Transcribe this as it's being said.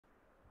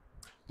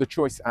The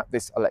choice at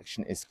this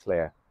election is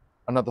clear.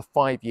 Another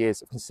 5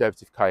 years of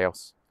Conservative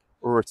chaos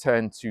or a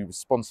return to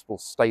responsible,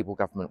 stable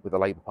government with the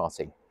Labour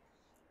Party.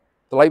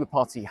 The Labour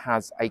Party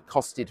has a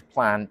costed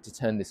plan to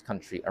turn this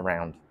country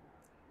around.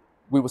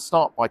 We will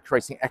start by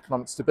creating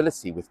economic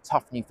stability with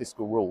tough new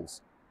fiscal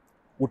rules.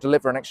 We'll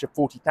deliver an extra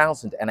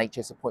 40,000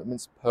 NHS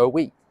appointments per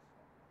week.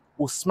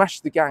 We'll smash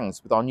the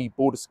gangs with our new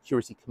Border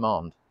Security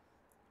Command.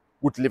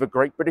 We'll deliver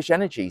Great British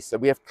Energy so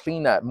we have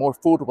cleaner, more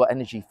affordable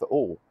energy for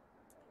all.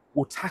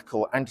 We'll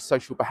tackle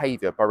antisocial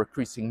behaviour by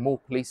recruiting more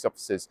police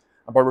officers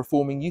and by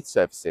reforming youth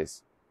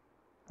services.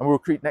 And we'll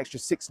recruit an extra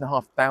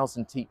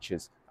 6,500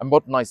 teachers and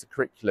modernise the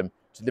curriculum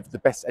to deliver the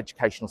best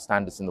educational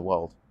standards in the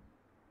world.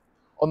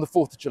 On the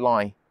 4th of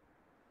July,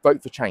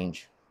 vote for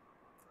change.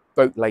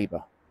 Vote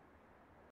Labour.